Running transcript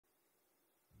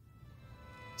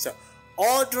So,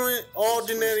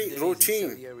 ordinary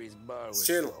routine.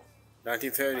 Still,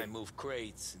 1930. I moved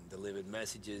crates and delivered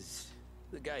messages.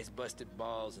 The guys busted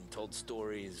balls and told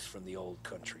stories from the old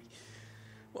country.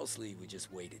 Mostly, we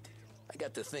just waited. I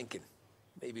got to thinking,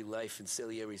 maybe life in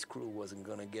Salieri's crew wasn't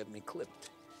gonna get me clipped.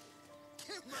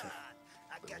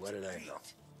 But what did I know?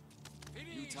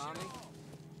 You Tommy?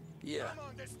 Yeah.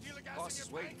 Boss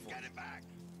is waiting for you.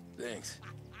 Thanks.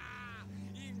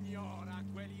 Ignora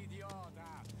quell'idiota.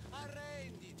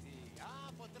 Arrenditi.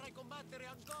 Potrai combattere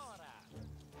ancora.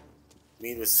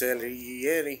 Meet with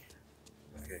Salieri.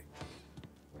 Okay.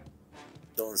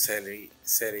 Don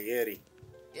Salieri.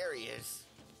 Here he is.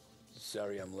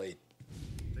 Sorry I'm late.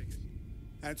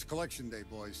 And it's collection day,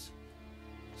 boys.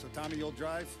 So Tommy, you'll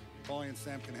drive. Paulie and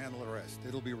Sam can handle the rest.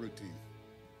 It'll be routine.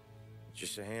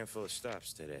 Just a handful of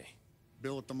stops today.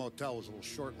 Bill at the motel was a little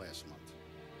short last month.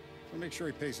 So make sure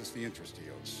he pays us the interest he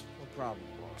owes. No problem,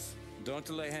 boss. Don't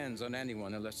lay hands on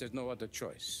anyone unless there's no other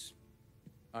choice.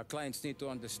 Our clients need to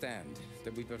understand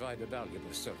that we provide a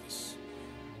valuable service.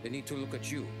 They need to look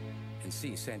at you and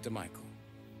see Santa Michael.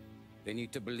 They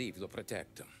need to believe you'll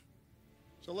protect them.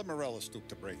 So let Morella stoop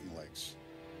to breaking legs.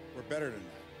 We're better than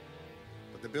that.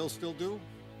 But the bill's still due,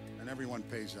 and everyone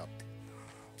pays up.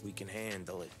 We can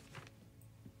handle it.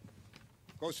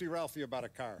 Go see Ralphie about a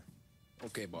car.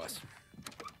 Okay, boss.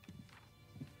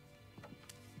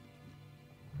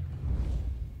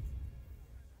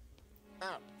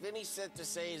 Oh, Vinny said to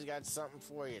say he's got something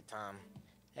for you, Tom.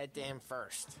 Head to him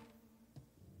first.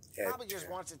 Probably just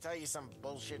wants to tell you some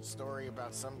bullshit story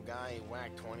about some guy he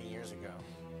whacked 20 years ago.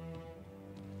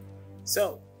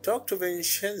 So, talk to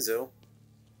Vincenzo.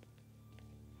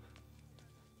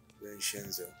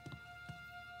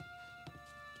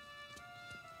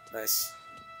 Nice.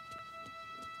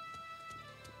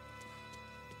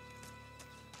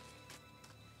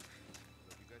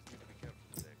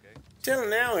 Till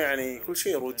now يعني كل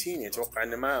شيء روتيني اتوقع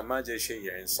انه ما جاي شيء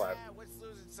يعني صعب.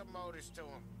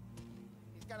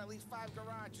 Got at least 5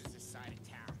 garages this side of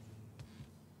town.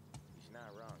 He's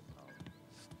not wrong, Paul.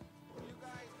 You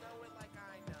guys know it like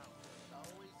I know. It's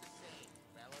always the same.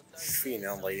 ايش فيني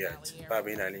انا ضيعت باب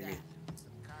هنا على اليمين.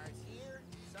 Some cars here,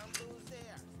 some booze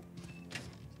there.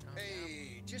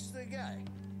 Hey, just the guy.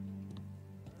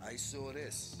 I saw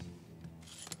this,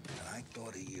 and I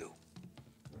thought of you.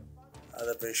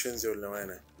 هذا فينشنزو ولا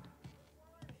وينه؟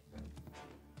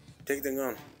 Take the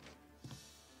gun.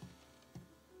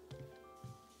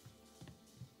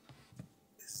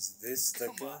 This the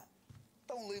guy?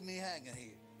 Don't leave me hanging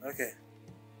here. Okay.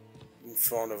 In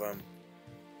front of him.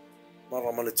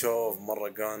 مرة مولوتوف, مرة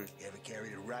gun. You ever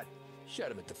carried a rat?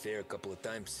 Shot him at the fair a couple of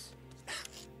times.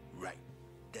 Right.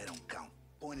 That don't count.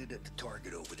 Pointed at the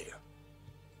target over there.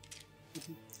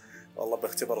 والله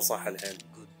بختبر صح الحين.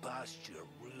 Good posture,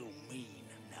 real mean.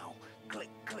 Now, click,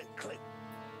 click, click.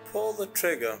 Pull the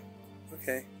trigger.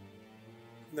 Okay.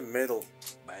 In the middle.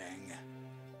 Bang.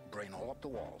 Brain all up the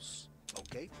walls.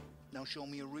 Okay, now show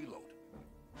me a reload.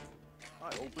 I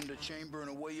opened the chamber and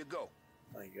away you go.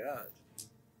 My God.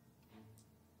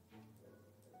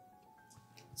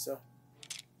 So,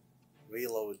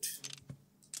 reload.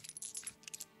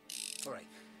 All right,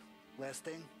 last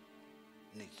thing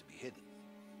needs to be hidden.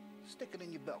 Stick it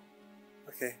in your belt.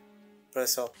 Okay,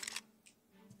 press up.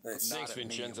 Nice. Thanks,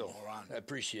 Vincenzo. I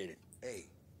appreciate it. Hey,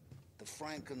 the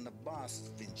Frank and the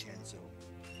boss, Vincenzo.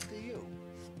 To you.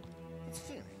 It's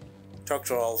finished. Talk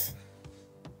to Ralph.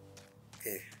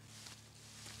 Okay.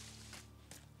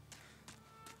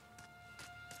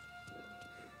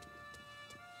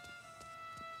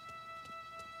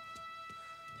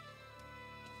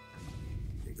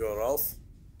 You go, Ralph.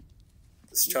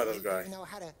 This charter guy. You know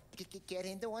how to get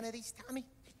into one of these, Tommy?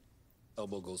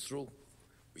 Elbow goes through.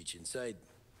 Reach inside.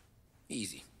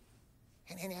 Easy.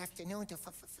 And in the afternoon to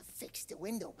fix the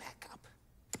window back up.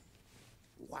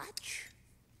 Watch.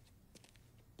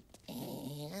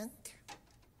 And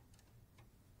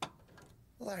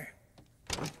learn.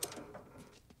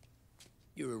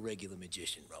 You're a regular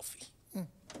magician, Ralphie.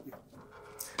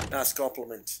 Nice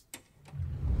compliment.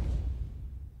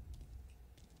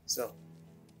 So,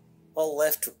 all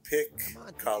left to pick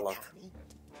color.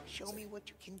 Show me what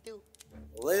you can do.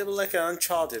 A little like an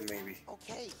Uncharted, maybe.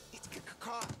 Okay, it's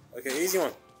car. Okay, easy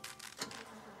one.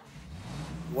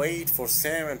 Wait for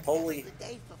Sam and Paulie. Good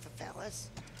day, fellas.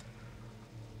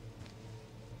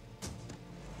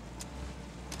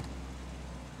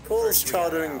 Coolest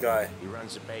chartering guy. He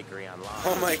runs a bakery online.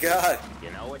 Oh my God.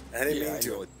 You know it? I didn't mean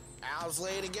to. Al's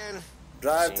late again.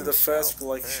 Drive to the first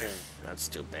collection. That's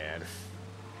too bad.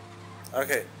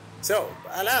 اوكي سو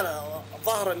الان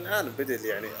الظاهر الان بدا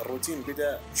يعني الروتين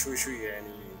بدا شوي شوي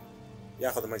يعني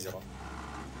ياخذ مجرى.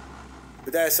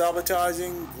 بداية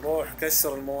سابوتاجنج، روح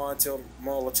كسر المواتر،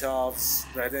 مولوتوفز،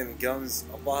 بعدين جنز.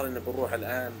 الظاهر انه بنروح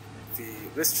الان في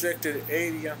restricted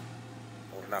area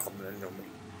وناخذ من عندهم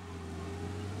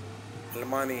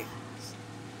الماني.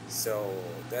 So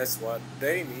that's what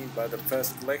they mean by the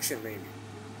first collection maybe.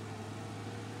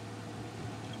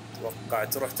 اتوقع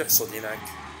تروح تحصد هناك.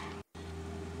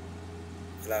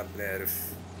 لا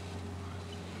بنعرف.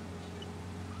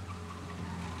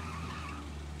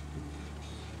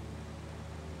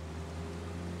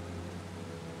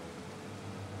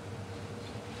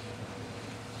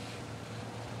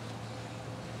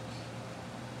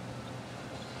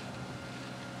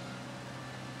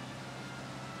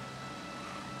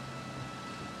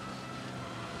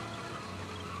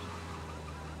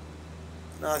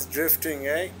 Nice drifting,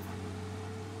 eh?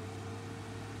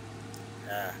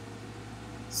 Ah.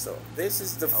 So this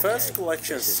is the first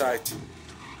collection site.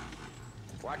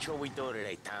 Watch what we do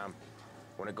today, Tom.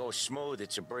 When it goes smooth,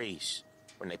 it's a breeze.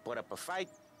 When they put up a fight,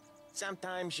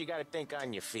 sometimes you gotta think on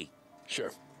your feet.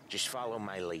 Sure. Just follow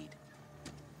my lead.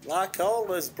 Like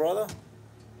always, brother.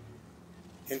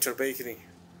 Inter Bakery.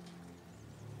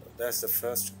 That's the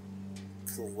first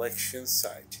collection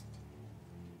site.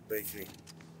 Bakery.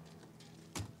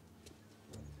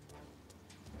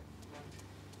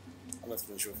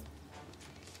 ندخل نشوف.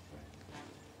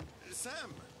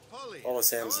 Sam, Polly. والله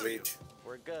Sam's lead.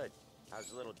 We're good.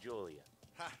 How's little Julia?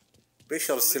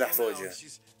 بيشر السلاح في وجهه.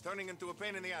 She's turning into a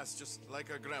pain in the ass, just like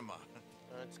her grandma.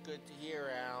 That's good to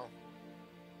hear, Al.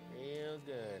 Real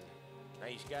good. Now,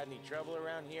 you got any trouble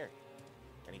around here?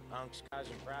 Any punks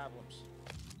causing problems?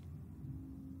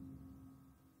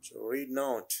 So read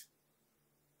note.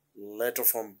 Letter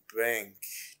from bank.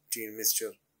 Dear Mr.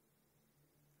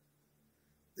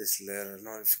 This letter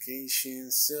notification.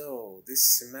 So this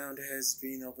amount has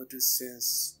been overdue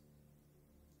since.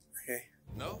 Okay.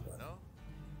 No,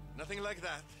 nothing like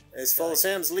that. As follow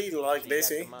Sam's lead like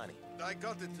this, eh? I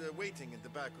got it waiting in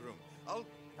the back room.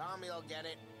 Tommy'll get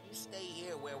it. You stay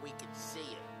here where we can see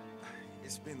it.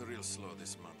 It's been real slow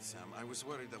this month, Sam. I was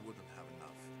worried I wouldn't have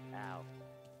enough. Al,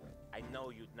 I know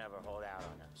you'd never hold out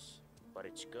on us, but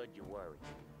it's good you worry.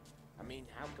 I mean,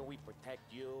 how can we protect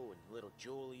you and little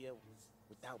Julia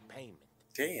without payment?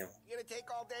 Damn. You gonna take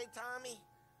all day, Tommy?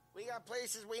 We got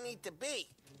places we need to be.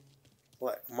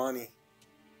 What money?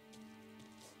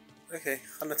 اوكي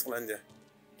خلنا ندخل عنده.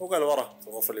 هو قال ورا في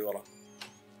الغرفة اللي ورا.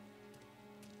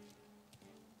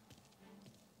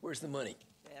 Where's the money?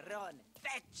 Perrone,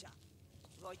 feccia!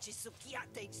 Voi ci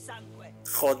succhiate il sangue!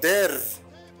 Joder!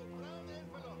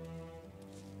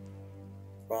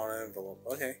 Brown envelope,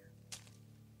 okay.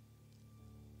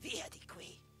 Via di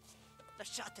qui!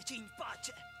 Lasciateci in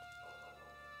pace!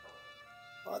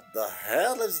 What the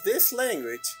hell is this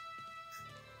language?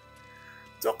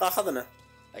 اتوقع أخذنا.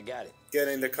 I got it. Get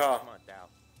in the car. Come on, Al.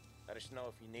 Let us know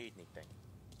if you need anything.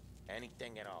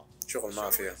 Anything at all. شغل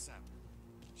مافيا.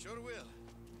 Sure will.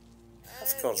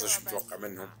 Of course ايش متوقع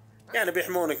منهم؟ يعني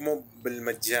بيحمونك مو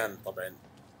بالمجان طبعا.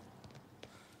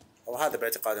 وهذا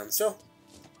باعتقادهم. So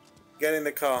get in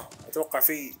the car. اتوقع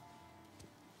في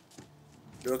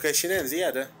لوكيشنين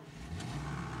زيادة.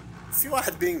 في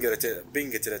واحد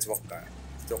بينقتل اتوقع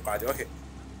عادي. اوكي.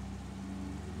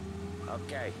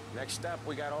 Okay, next up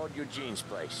we got old Eugene's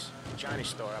place. China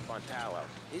store up on Tallow.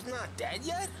 He's not dead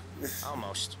yet?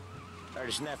 Almost. Heard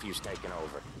his nephew's taking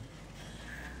over.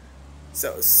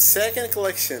 So second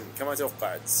collection كما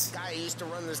توقعت. Guy who used to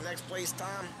run this next place,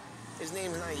 Tom? His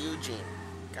name's not Eugene.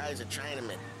 Guy's a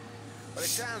Chinaman. But it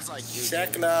sounds like Eugene.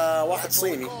 شكله واحد That's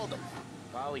what we صيني. called him.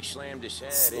 Polly slammed his head.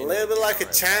 It's a little bit like a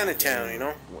Chinatown, you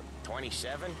know. What,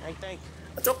 27, I think?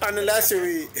 اتوقع انه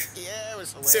الاسيوي Yeah, it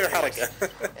was يسوي hilarious. حركة.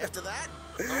 After that,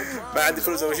 no problem. بعد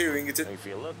فلوس او شيء وينقتل. If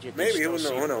you look, you can Maybe still who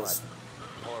see knows. blood.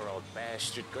 Poor old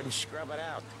bastard couldn't scrub it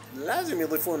out. لازم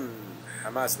يضيفون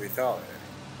حماس وإثارة يعني.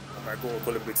 معقول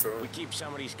كلهم بيدفعون. We keep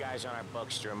some of these guys on our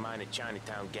books to remind the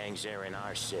Chinatown gangs there in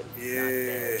our city, not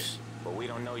Yeah. theirs. But we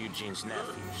don't know Eugene's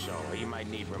nephew, so you might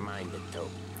need reminded too.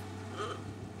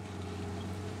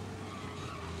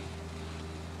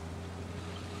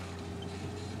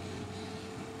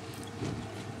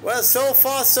 Well, so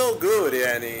far so good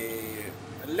يعني.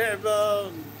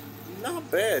 اللعبة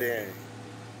not bad يعني.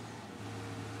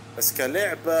 بس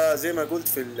كلعبة زي ما قلت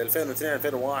في 2002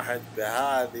 2001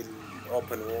 بهذه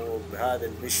الاوبن وورلد بهذه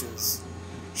الميشنز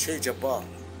شيء جبار.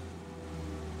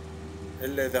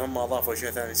 الا اذا هم اضافوا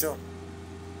شيء ثاني سو.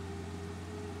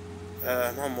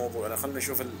 مهم موضوعنا. خلينا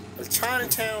نشوف التشاينا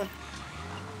تاون.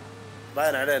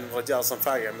 باين عليه ان الرجال اصلا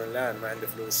فاقع من الان ما عنده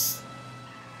فلوس.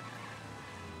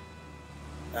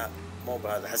 لا مو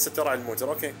بهذا. حسيت راعي الموتر.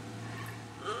 اوكي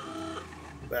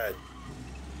بعد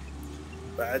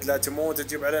بعد لا تموت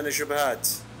تجيب علينا شبهات.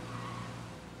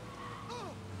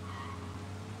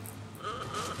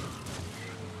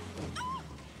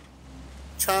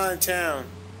 Chinatown.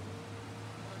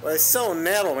 Well, it's so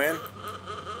narrow, man.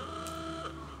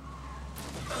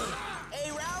 Hey,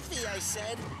 Ralphie, I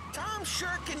said. Tom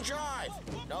sure can drive.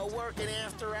 No working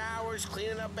after hours,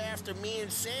 cleaning up after me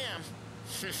and Sam.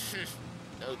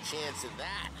 No chance of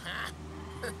that, huh?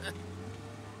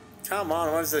 Come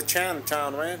on, where's the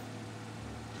Chinatown, man?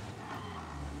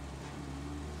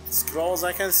 Scrolls,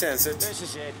 I can sense it. This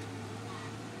is it.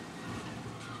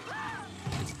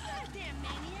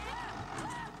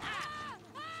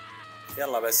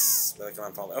 يلا بس بدك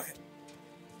كمان فاضي. Okay.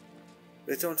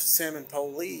 Return to Sam and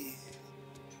Paulie.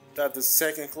 That the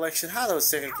second collection. هذا was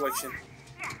second collection.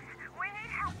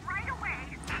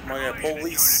 Oh my god,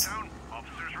 police.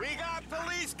 We got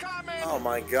police coming. Oh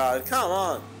my god, come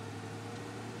on.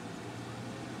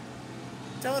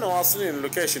 تونا واصلين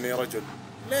اللوكيشن يا رجل.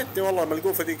 ليتني والله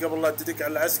ملقوفة ذي قبل لا تدق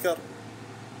على العسكر.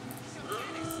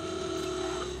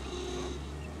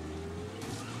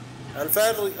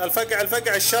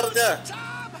 الفقع الشردة.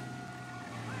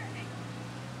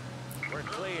 We're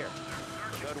clear.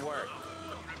 Good work.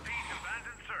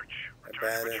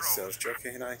 Abandoned search.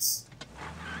 Okay, nice.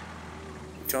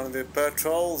 Return the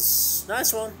patrols.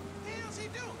 Nice one.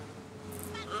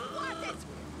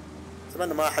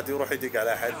 أتمنى ما أحد يروح يدق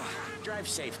على أحد. Drive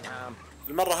safe, Tom.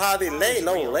 المرة هذه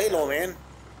ليلو man.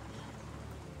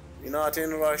 You're not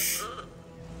in a rush.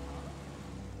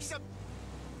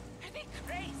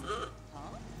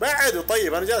 بعد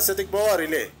طيب أنا جالس أدق بواري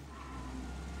ليه؟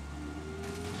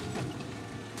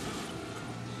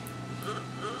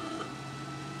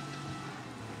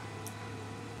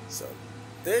 So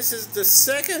this is the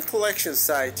second collection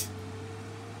site.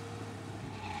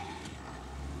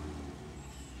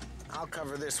 I'll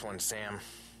cover this one, Sam.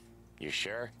 You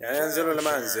sure? يعني أنزل ولا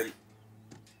ما أنزل؟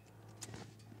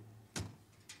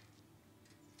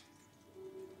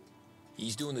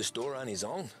 He's doing the store on his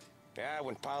own? Yeah,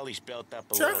 when Polly's built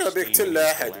up a شكله little steam, بيقتل he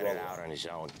له needs to أحد let it والله. out on his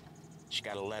own. Just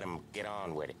gotta let him get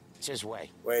on with it. It's his way.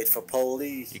 Wait for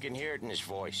police. You can hear it in his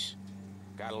voice.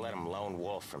 Gotta let him lone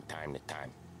wolf from time to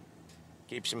time.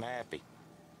 Keeps him happy.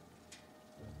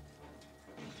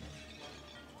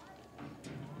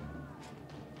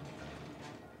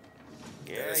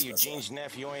 Yeah, Eugene's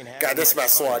nephew ain't having قاعد أسمع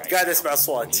أصوات. قاعد أسمع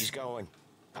أصوات. He's going.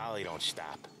 Polly don't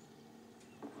stop.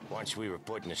 Once we were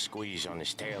putting a squeeze on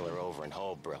this tailor over in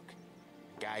Holbrook.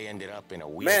 Guy ended up in a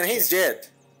wheelchair. Man, he's dead.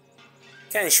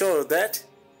 Can you show that?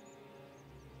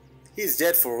 He's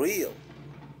dead for real.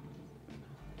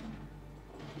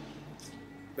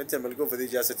 بنت الملقوفة دي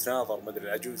جالسة تناظر مدري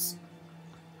العجوز.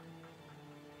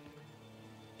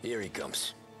 Here he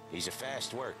comes. He's a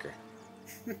fast worker.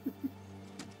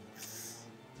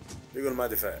 يقول ما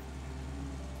دفع.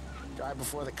 Drive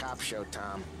before the cops show,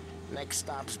 Tom. Next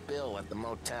stop's Bill at the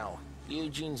motel.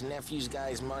 Eugene's nephew's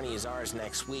guy's money is ours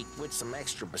next week, with some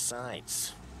extra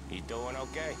besides. He doing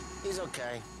okay? He's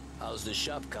okay. How's the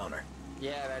shop counter?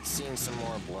 Yeah, that's seen some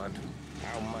more blood.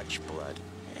 How much blood?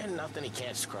 And nothing he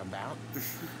can't scrub out.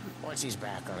 Once he's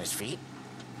back on his feet.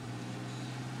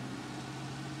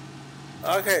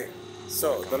 Okay,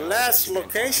 so the last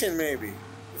location maybe.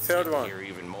 The third one. Hear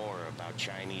even more about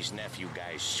Chinese nephew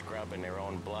guys scrubbing their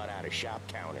own blood out of shop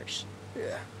counters.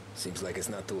 Yeah, seems like it's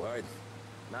not too hard.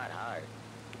 Not hard.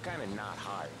 Kinda not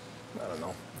hard. I don't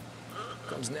know.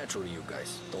 Comes natural to you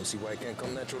guys. Don't see why it can't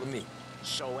come natural to me.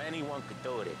 So anyone could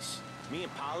do this. Me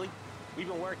and Polly, we've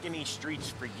been working these streets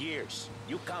for years.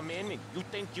 You come in and you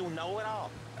think you know it all.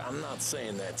 I'm not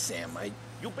saying that, Sam.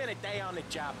 You've been a day on the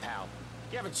job, pal.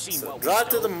 You haven't seen So what we drive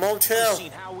do. to the motel. You've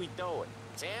seen how we do it.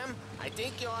 Sam, I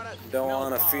think you oughta... Don't No,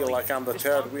 want to feel Polly. like I'm the This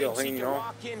third punk wheel thinks he here, you can know.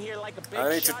 walk in here like a big I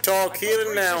need to shot, talk like here put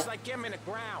and now. braces like him in the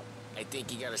ground. I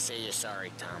think you gotta say you're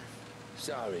sorry, Tom.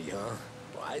 Sorry, huh?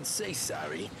 Well, I'd say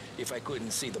sorry if I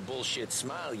couldn't see the bullshit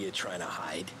smile you're trying to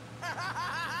hide.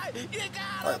 You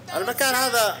got him! المكان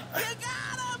هذا You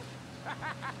got him!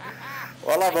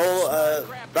 والله هو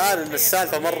بان ان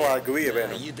السالفة مرة قوية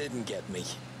بينهم. You didn't get me.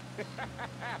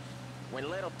 When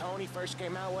little Tony first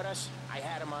came out with us, I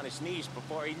had him on his knees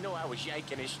before he knew I was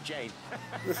yanking his chain.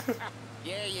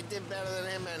 Yeah, you did better than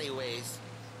him anyways.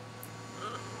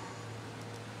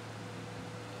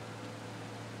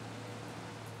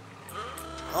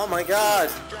 Oh my god.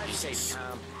 Drive safe,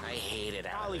 Tom. I hate it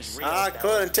out Polly's here. real I though.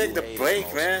 couldn't take the You hate break,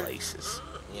 most man. places.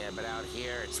 Yeah, but out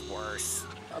here it's worse.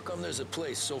 How come there's a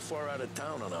place so far out of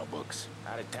town on our books?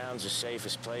 Out of town's the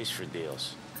safest place for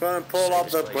deals. Couldn't pull up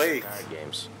the Safest place brake. for card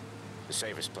games. The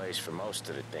safest place for most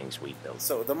of the things we build.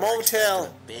 So the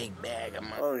motel. Big bag of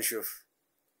money. نشوف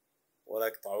ولا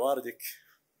اقطع واردك.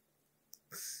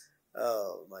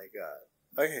 Oh my god.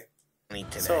 Okay.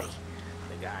 Today. So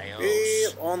The guy we're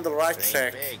owes. on the right It ain't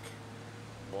track. big.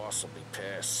 Boss will be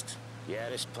pissed. Yeah,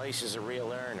 this place is a real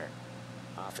earner.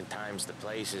 Oftentimes the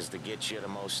places that get you the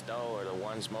most dough are the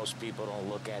ones most people don't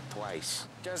look at twice.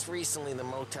 Just recently the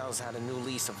motel's had a new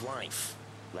lease of life.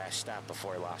 Last stop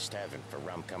before Lost Heaven for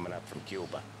rum coming up from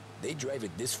Cuba. They drive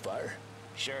it this far?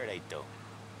 Sure they do.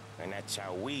 And that's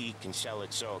how we can sell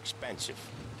it so expensive.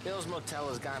 Bill's Motel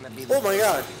is gonna be the... Oh my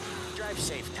god. Drive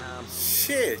safe, Tom.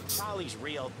 Shit. Polly's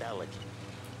real delicate.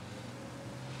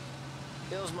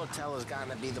 Bill's Motel is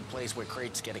gonna be the place where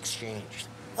crates get exchanged.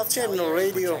 أطشي من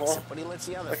الراديو هو. But he lets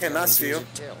the other Okay, nice families use view.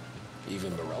 it too.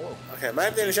 Even Barolo? اوكي ما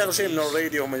يبدأ نشغل شيء من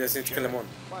الراديو وهم جالسين يتكلمون.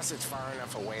 Plus it's far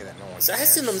enough away that no one بس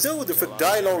احس انهم زودوا في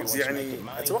الدايلوجز يعني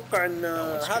اتوقع ان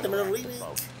هذا من الريميك.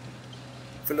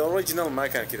 في الاوريجينال ما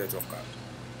كان كذا اتوقع.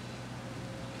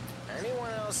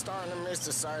 Anyone else starting to miss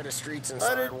the side of streets and But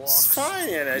sidewalks? it's fine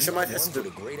يعني عشان ما تحس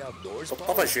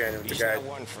بالطفش يعني وانت He's قاعد.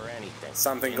 not one for anything.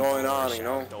 Something going on, you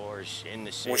know. Outdoors, in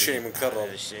the مو شيء city, مكرر. out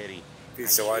of the city. في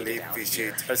سواليف في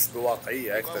شيء تحس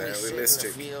بواقعية أكثر Well, يعني we sit in the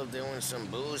realistic. field doing some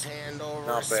booze handover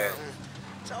Not or bad. something.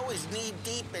 It's always knee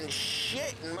deep in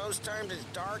shit, and most times it's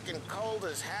dark and cold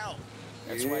as hell.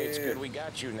 That's why it's good we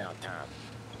got you now, Tom.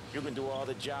 You can do all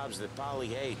the jobs that Polly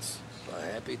hates. Well,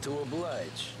 happy to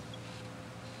oblige.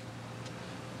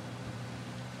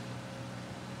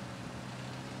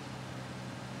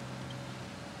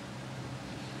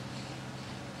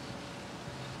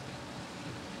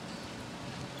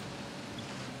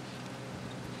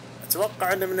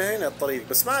 أتوقع إنه من هنا الطريق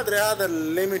بس ما أدري هذا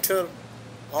الليميتر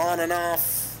on and off.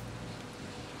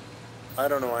 I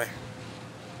don't know why.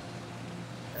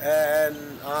 And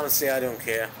honestly I don't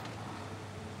care.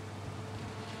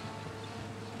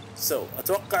 So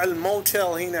أتوقع الموتيل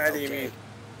هنا على اليمين.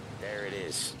 There it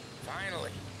is.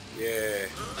 Finally. Yeah.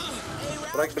 Hey,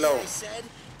 Break Ralphie, below. I said,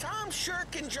 Tom sure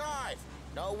can drive.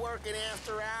 No working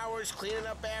after hours, cleaning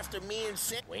up after me and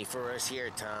Sam. Wait for us here,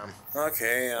 Tom.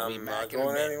 Okay, I'm not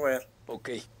going anywhere.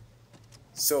 Okay.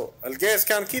 So الجيز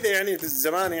كان كذا يعني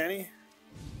زمان يعني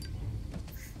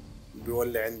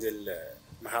بيولع عند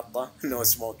المحطة no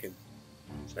smoking.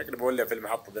 شكله بيولع في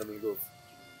المحطة ذا من الجوف.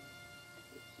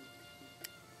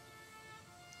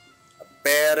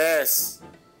 بيرس.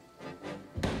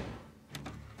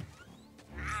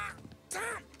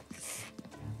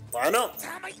 طعنه.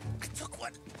 I took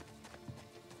one.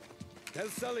 Tell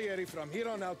Salieri from here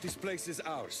on out this place is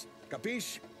ours.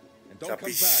 Capiche? And don't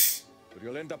come back, or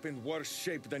you'll end up in worse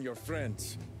shape than your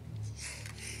friends.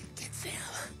 Get Sam.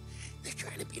 They're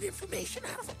trying to beat information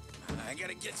out of him. I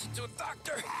gotta get you to a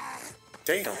doctor.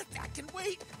 Damn. I can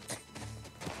wait.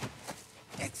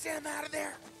 Get Sam out of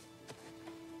there.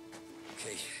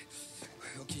 Okay.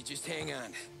 Okay, just hang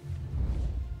on.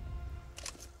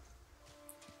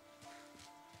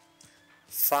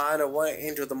 Find a way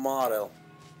into the model.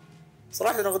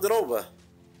 صراحة نغدروا به.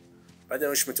 بعدين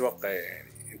مش متوقع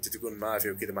يعني انت تكون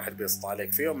مافيا وكذا ما حد بيسطع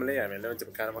عليك في يوم من الايام يعني لو انت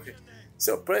مكان مافيا.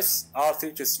 So press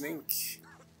R3 to swing.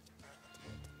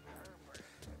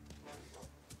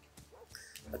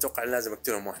 اتوقع لازم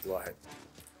اقتلهم واحد واحد.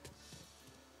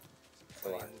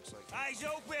 طبعا. Eyes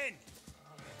open.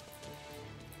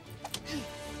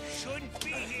 Shouldn't be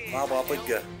here. ما ابغى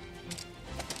اطقه.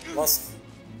 مص.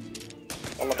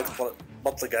 والله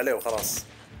بطلق عليه وخلاص.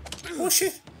 وش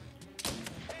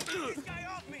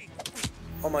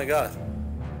Oh my god.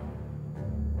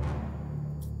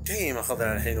 جاي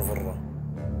ماخذنا الحين وغره.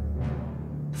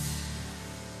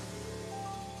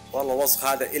 والله وصف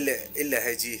هذا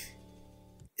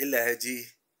الا هجيه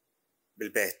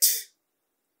بالبيت.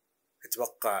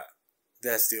 اتوقع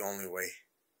that's the only way.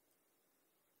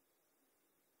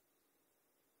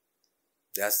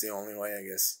 That's the only way I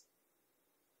guess.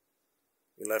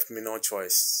 You left me no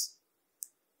choice.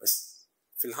 بس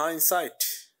في الهايندسايت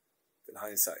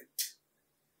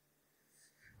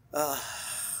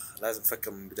لازم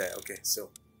نفكر من البداية. Okay, so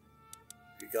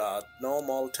we got no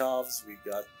Molotovs, we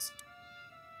got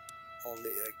only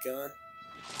a gun.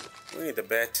 We need a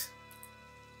bat.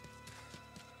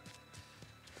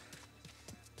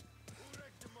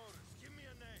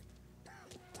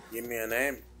 Give me a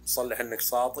name. صلح انك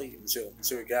ساطي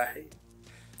مسوي قاحي.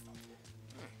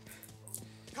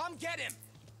 Come get him.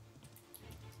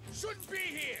 Shouldn't be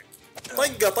here.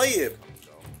 طقه طيب.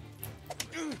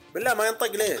 بالله ما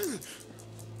ينطق ليه؟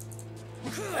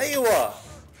 ايوه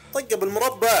طقه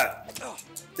بالمربع.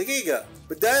 دقيقة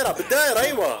بالدائرة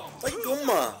ايوه طق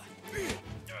امه.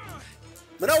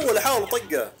 من اول احاول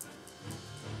طقه.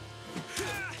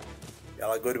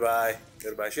 يلا جود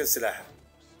باي شيل سلاحه.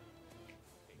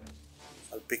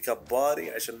 البيك اب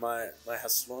باري عشان ما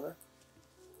يحصلونه.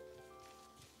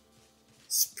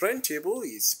 Sprint يا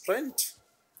ابوي sprint.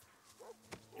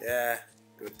 Yeah,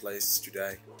 good place to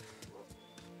die.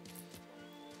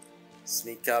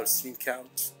 Sneak out, sneak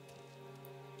out.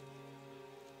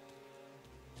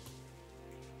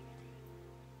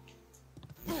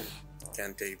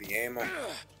 Can't take the ammo.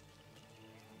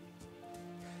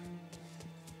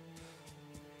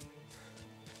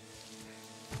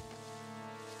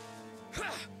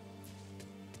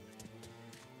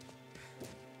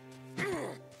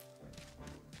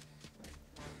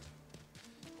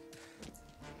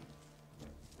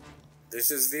 This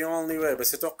is the only way,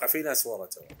 بس اتوقع في ناس ورا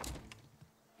ترى.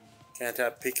 Can't I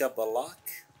pick up the lock?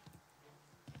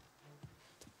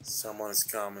 Someone's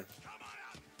coming.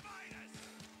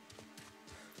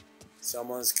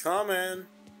 Someone's coming.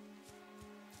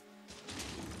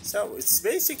 So it's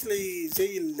basically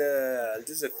زي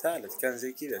الجزء الثالث كان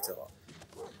زي كذا ترى.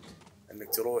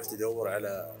 انك تروح تدور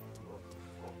على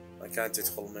مكان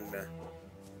تدخل منه.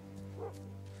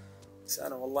 بس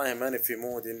انا والله ماني في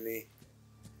مود اني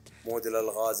مود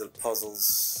الالغاز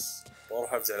البازلز.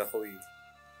 بروح افزع على اخوي.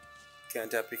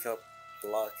 Can't I pick up the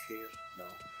lock here? No.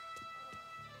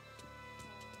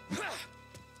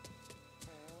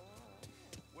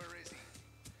 Where is he?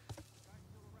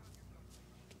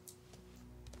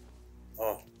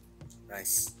 Oh,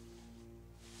 nice.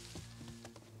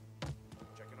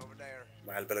 Checking over there.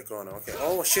 مع البلكونة. اوكي.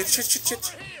 Oh shit shit shit shit.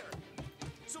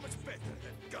 So much better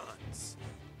than guns.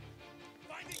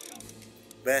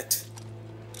 بات.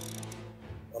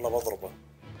 والله بضربه.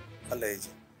 خله يجي.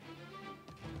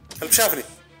 كلب شافني.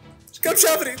 كلب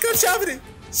شافني. كلب شافني.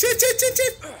 شيت شيت شيت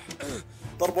شيت.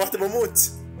 ضربة واحدة بموت.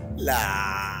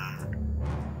 لا.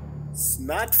 It's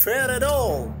not fair at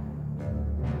all.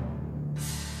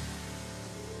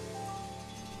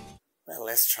 Well,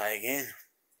 let's try again.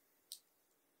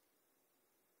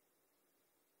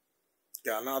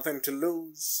 Got nothing to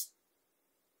lose.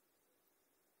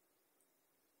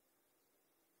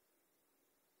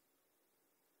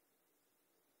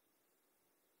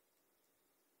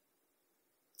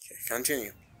 Okay,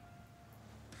 continue.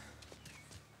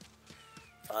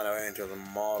 Follow into the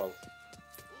model.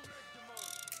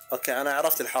 اوكي انا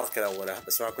عرفت الحركة الاولى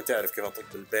بس ما كنت اعرف كيف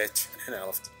اطق بالبيت. الحين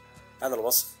عرفت. هذا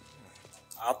الوصف.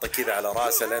 عطه كذا على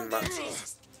راسه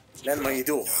لين ما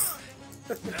يدوخ.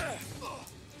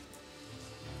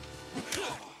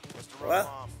 What?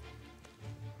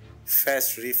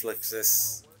 Fast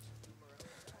reflexes.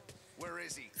 Where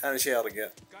is he? أنا شيء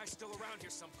أرقى. Guy's still around here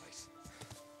someplace.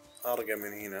 أرقى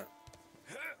من هنا.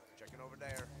 Checking over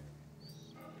there.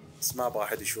 بس ما أبغى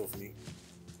أحد يشوفني.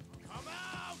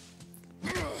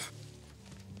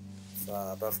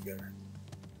 فبفقع.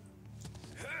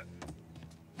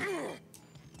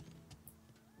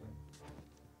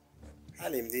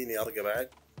 هل يمديني أرقى بعد؟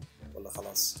 ولا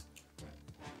خلاص؟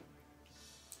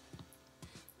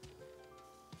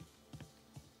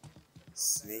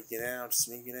 Sneaking out,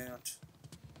 sneaking out.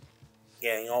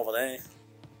 Getting over there.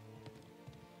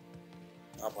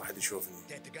 ما أبغى أحد يشوفني.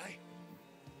 Dead the guy?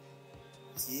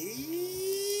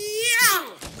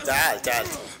 تعال تعال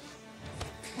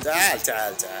تعال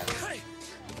تعال تعال.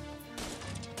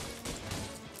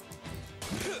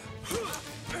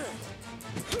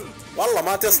 والله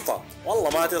ما تسطى. والله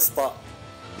ما تسطى.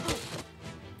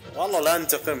 والله لا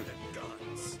انتقم.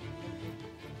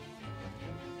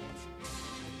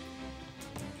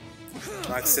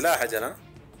 معك سلاح اجل ها؟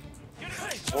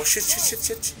 اوه شت شت شت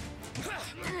شت.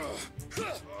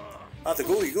 هذا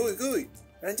قوي قوي قوي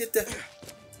عن جده.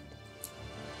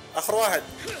 اخر واحد.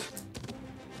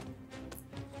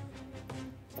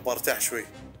 ابغى ارتاح شوي.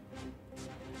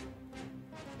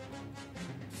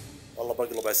 والله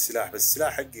بقلب على السلاح بس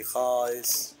السلاح حقي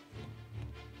خايس.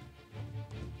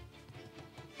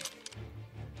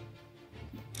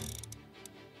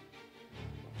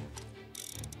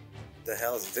 The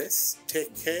hell is this?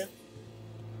 Take care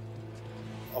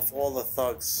of all the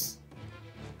thugs.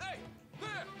 Hey,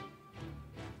 there!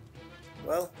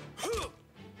 Well,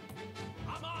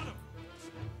 I'm on him.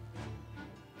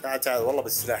 تعال تعال والله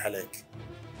بالسلاح عليك.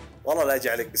 والله لا اجي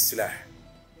عليك بالسلاح.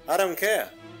 I don't care.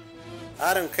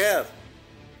 I don't care.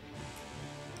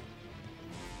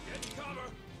 Get cover.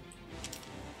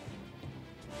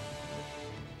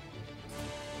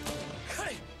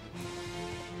 Hey!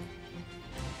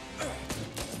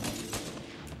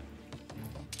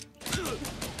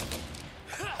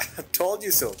 I told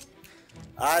you so.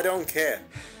 I don't care.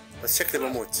 بس شكلي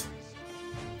بموت.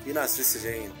 في ناس لسه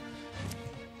جايين.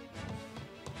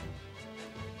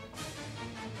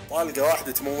 طلقة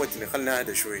واحدة تموتني. خلنا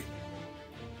اهدى شوي.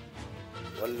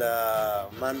 ولا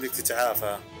ما بدك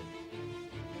تتعافى؟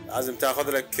 لازم تاخذ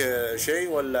لك شيء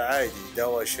ولا عادي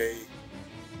دواء شيء؟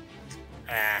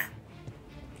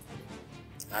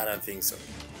 I don't think so.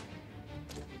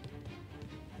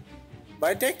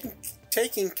 By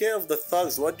taking care of the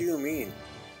thugs, what do you mean?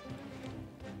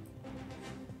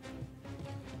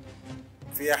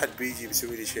 في أحد بيجي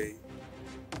بيسوي لي شيء.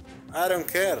 I don't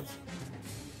care.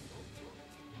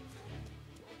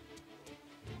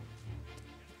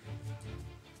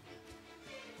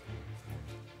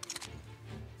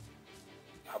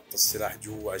 أحط السلاح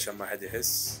جوا عشان ما حد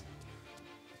يحس.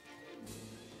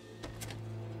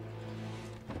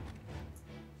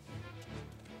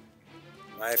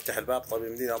 ما يفتح الباب. طيب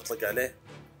يمديني أطلق عليه.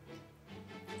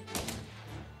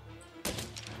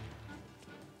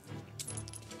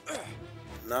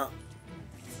 لا.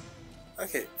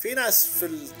 اوكي في ناس في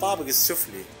الطابق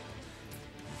السفلي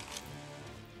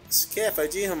بس كيف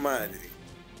اجيهم ما ادري.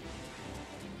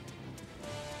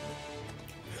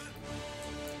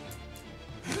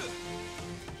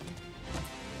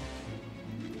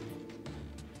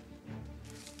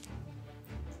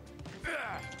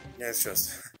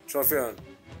 يس شو فيهم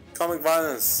كوميك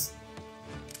فايلنس.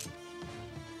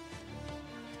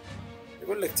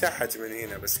 يقول لك تحت من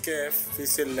هنا بس كيف؟ في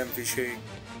سلم في شيء.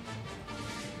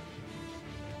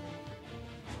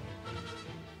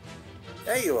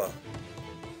 ايوه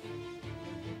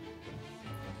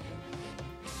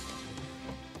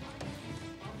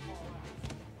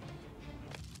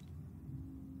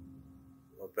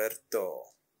روبرتو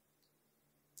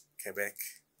كيبك.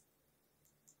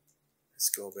 Let's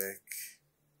go back.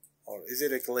 Or is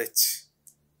it a glitch?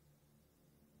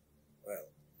 Well,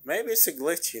 maybe it's a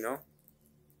glitch, you know.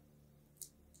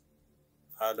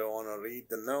 I don't want to read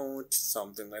the note,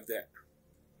 something like that.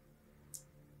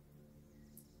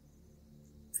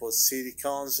 For City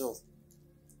Council,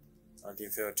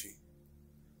 1930.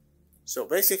 So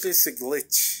basically it's a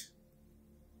glitch.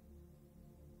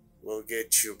 We'll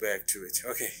get you back to it.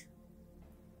 Okay.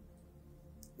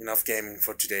 Enough gaming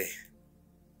for today.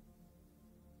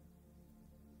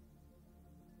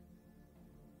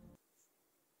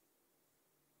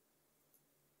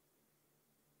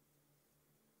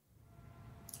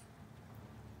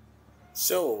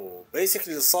 So basically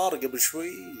اللي صار قبل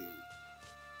شوي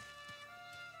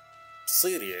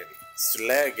تصير يعني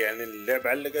سلاق يعني اللعبة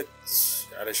علقت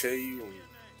على شيء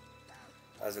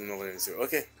لازم نبغى نسوي.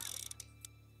 اوكي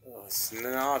it's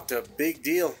not a big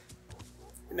deal.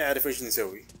 نعرف ايش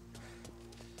نسوي.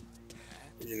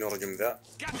 نجي نرجم ذا.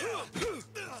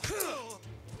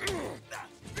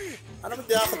 انا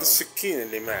بدي اخذ السكين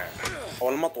اللي معه او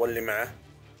المطوة اللي معه.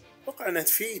 اتوقع انها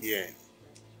تفيد يعني.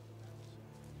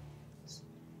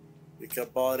 Pick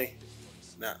up body.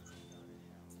 Nah.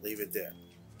 Leave it there.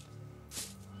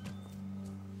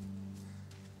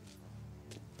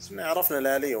 بس عرفنا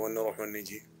الآلية وين نروح وين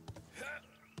نجي.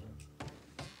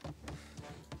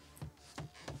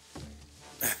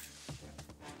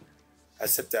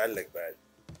 حسب تعلق بعد.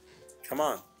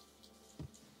 كمان.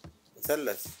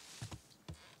 مثلث.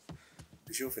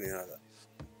 يشوفني هذا.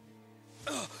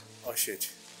 Oh shit.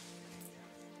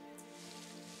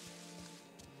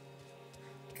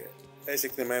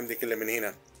 Basically ما يمديك إلا من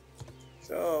هنا.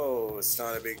 So it's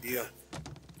not a big deal.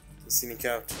 Sneak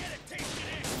out.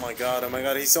 Oh my god,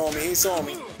 he saw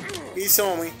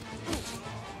me.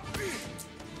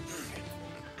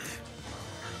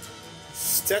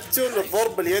 اشتقتوا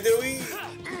للضرب اليدوي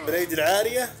بالأيدي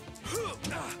العارية.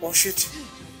 Oh shit.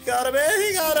 He got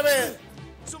it.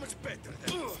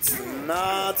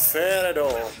 Not fair at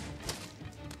all.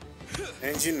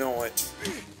 And you know it.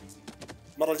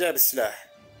 مرة جايب السلاح.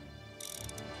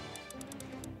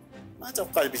 ما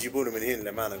توقعت بيجيبونه من هنا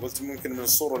للأمانة. قلت ممكن من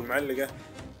الصورة المعلقة.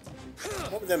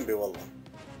 مو بذنبي والله.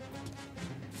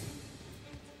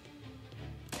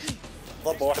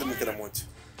 ضربة واحدة ممكن أموت.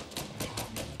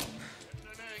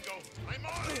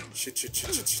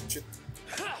 شت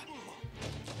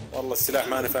والله السلاح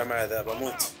ما نفع معي ذا.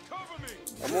 بموت.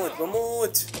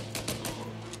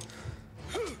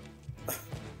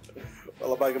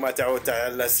 والله باقي ما تعودت على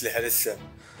الأسلحة لسه.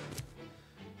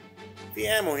 في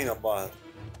امو هنا الظاهر.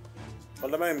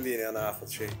 ولا ما يمديني انا اخذ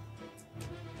شيء.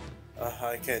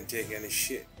 I can't take any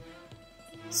shit.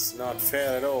 It's not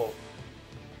fair at all.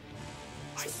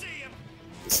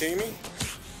 You see me?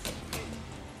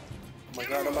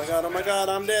 Oh my god,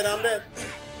 I'm dead.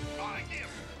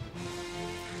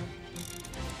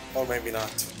 Or maybe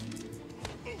not.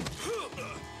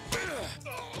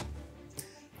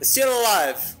 Still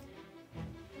alive.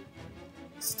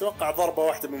 اتوقع ضربة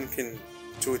واحدة ممكن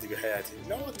تودي بحياتي.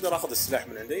 لو اقدر اخذ السلاح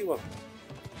من عندي ايوه.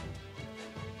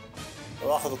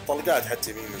 لو اخذ الطلقات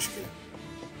حتى مين مشكلة.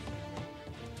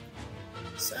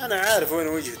 بس انا عارف وين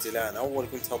وجهتي الان. اول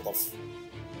كنت هطف.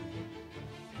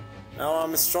 Now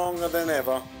I'm stronger than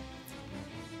ever.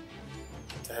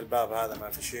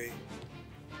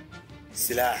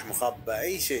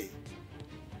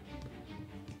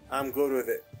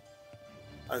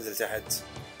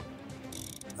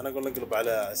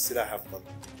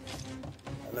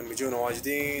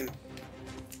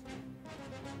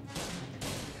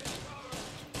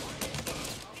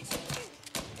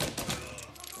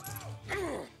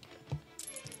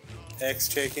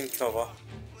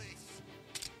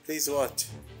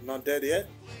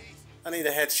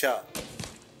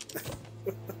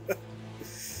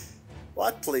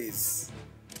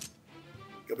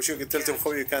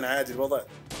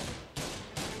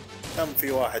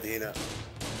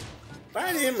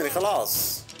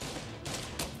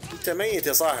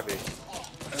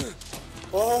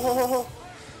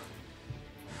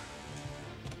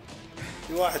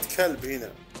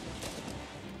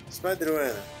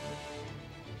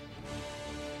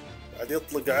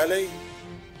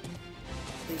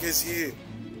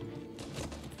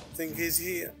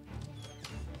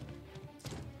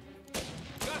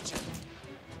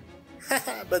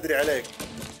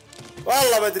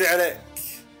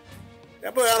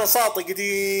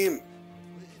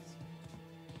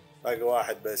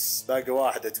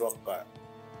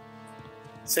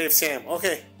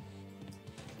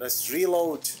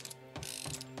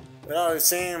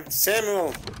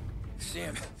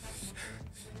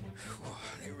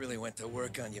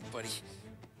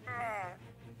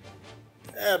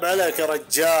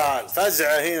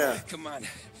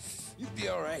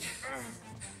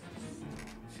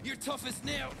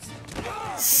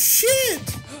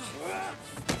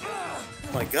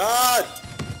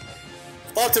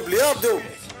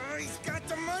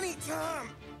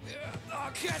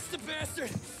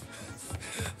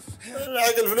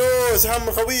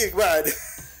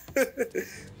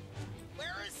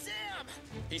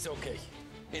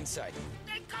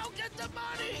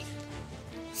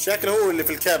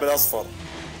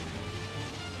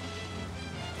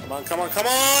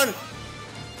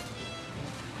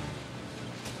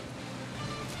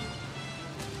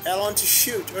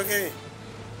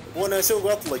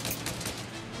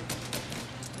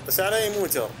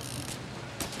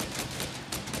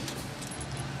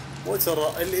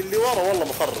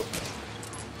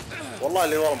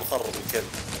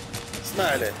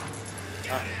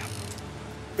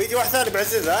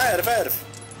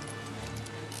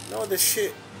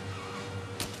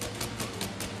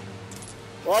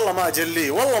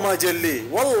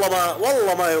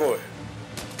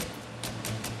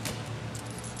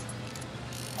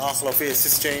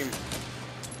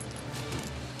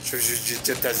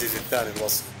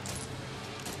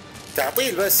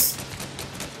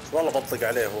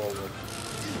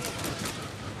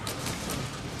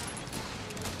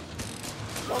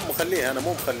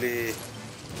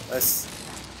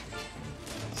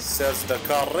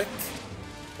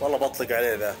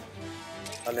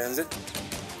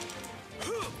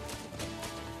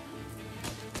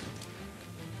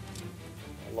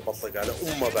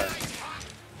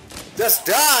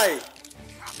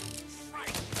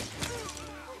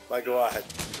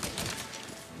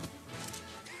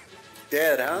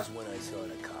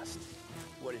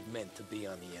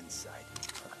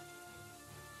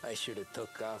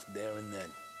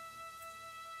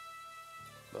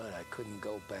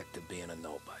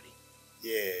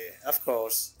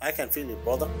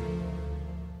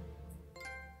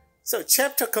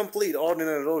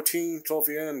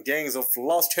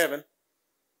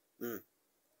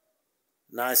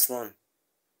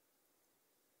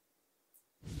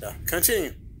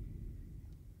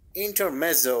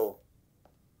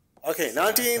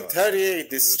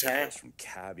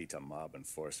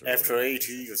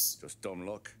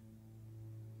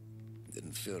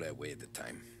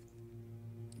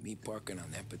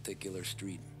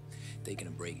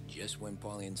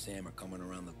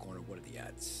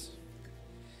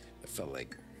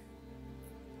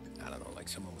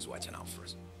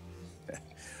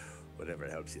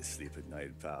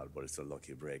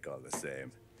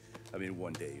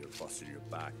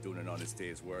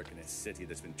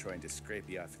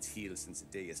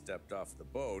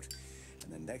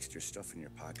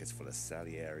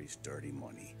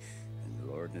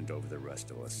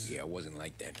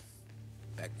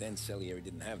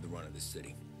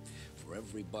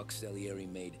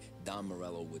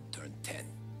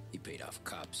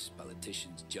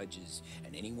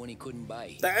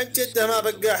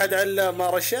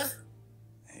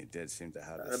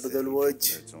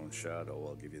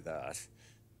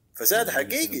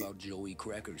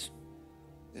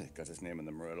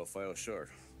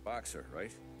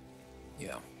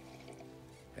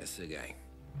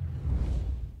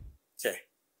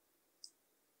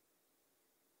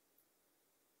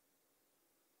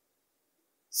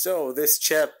 So this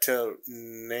chapter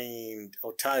named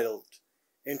or titled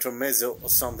Intermezzo or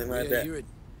something like that. Hear it.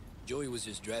 Joey was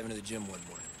just driving to the gym one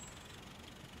morning.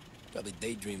 Probably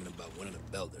daydreaming about winning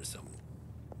a belt or something.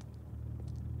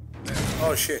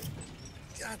 Oh shit.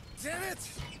 God damn it!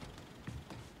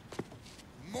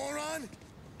 Moron!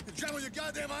 You're driving with your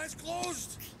goddamn eyes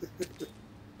closed?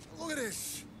 Look at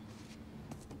this.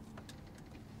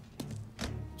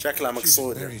 شكلها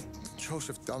مقصودة.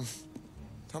 Joseph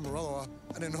Morello,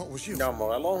 I didn't know it was you. No,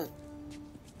 Morello.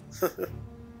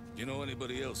 You know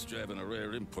anybody else driving a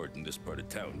rare import in this part of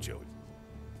town, Joey?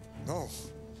 No.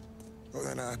 Well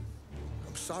then,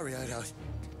 I'm sorry. I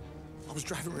was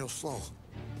driving real slow.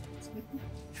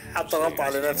 حط غلطة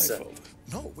على نفسه.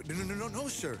 No,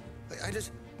 sir. I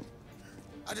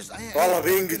والله had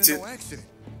بينقتل. no accident.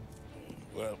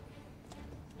 Well,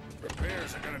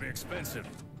 repairs are gonna be expensive.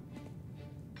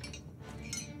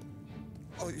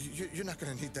 Oh, you're not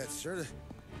gonna need that, sir. The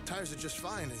tires are just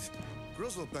fine. The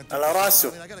grill's a little bent. على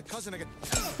راسه. I got a cousin.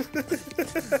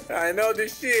 I know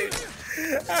this shit.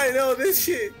 I know this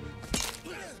shit.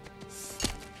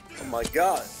 Oh my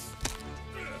god.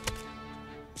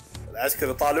 العسكر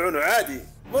يطالعونه عادي.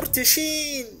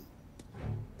 مرتشين.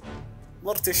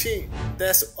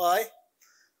 That's why.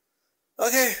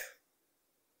 Okay.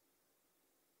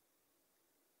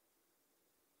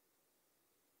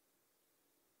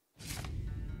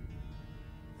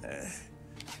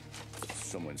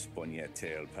 Someone spun you a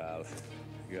tale, pal.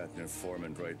 You got an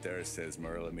informant right there says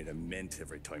Morello made a mint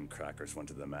every time crackers went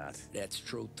to the mat. That's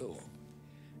true, too.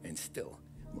 And still,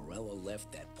 Morello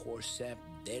left that poor sap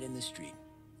dead in the street.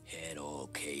 Head all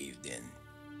caved in.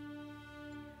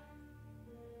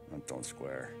 That don't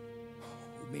square.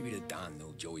 Well, maybe the Don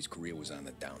knew Joey's career was on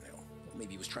the downhill.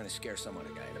 Maybe he was trying to scare some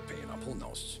other guy into paying up. Who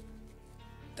knows?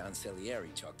 Don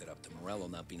Salieri chalked it up to Morello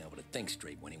not being able to think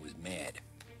straight when he was mad.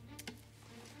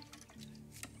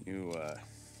 You,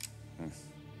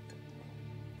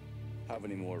 have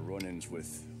any more run-ins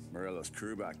with Morello's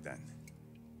crew back then?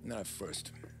 Not at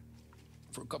first.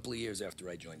 For a couple of years after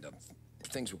I joined up,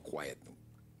 things were quiet.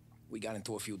 We got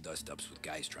into a few dust-ups with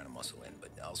guys trying to muscle in,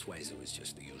 but elsewise it was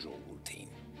just the usual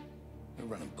routine. We're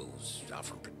running booze,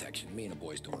 offering protection, me and the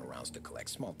boys doing rounds to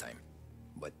collect, small time.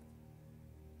 But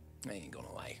I ain't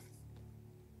gonna lie.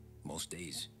 Most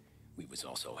days, we was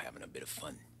also having a bit of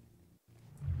fun.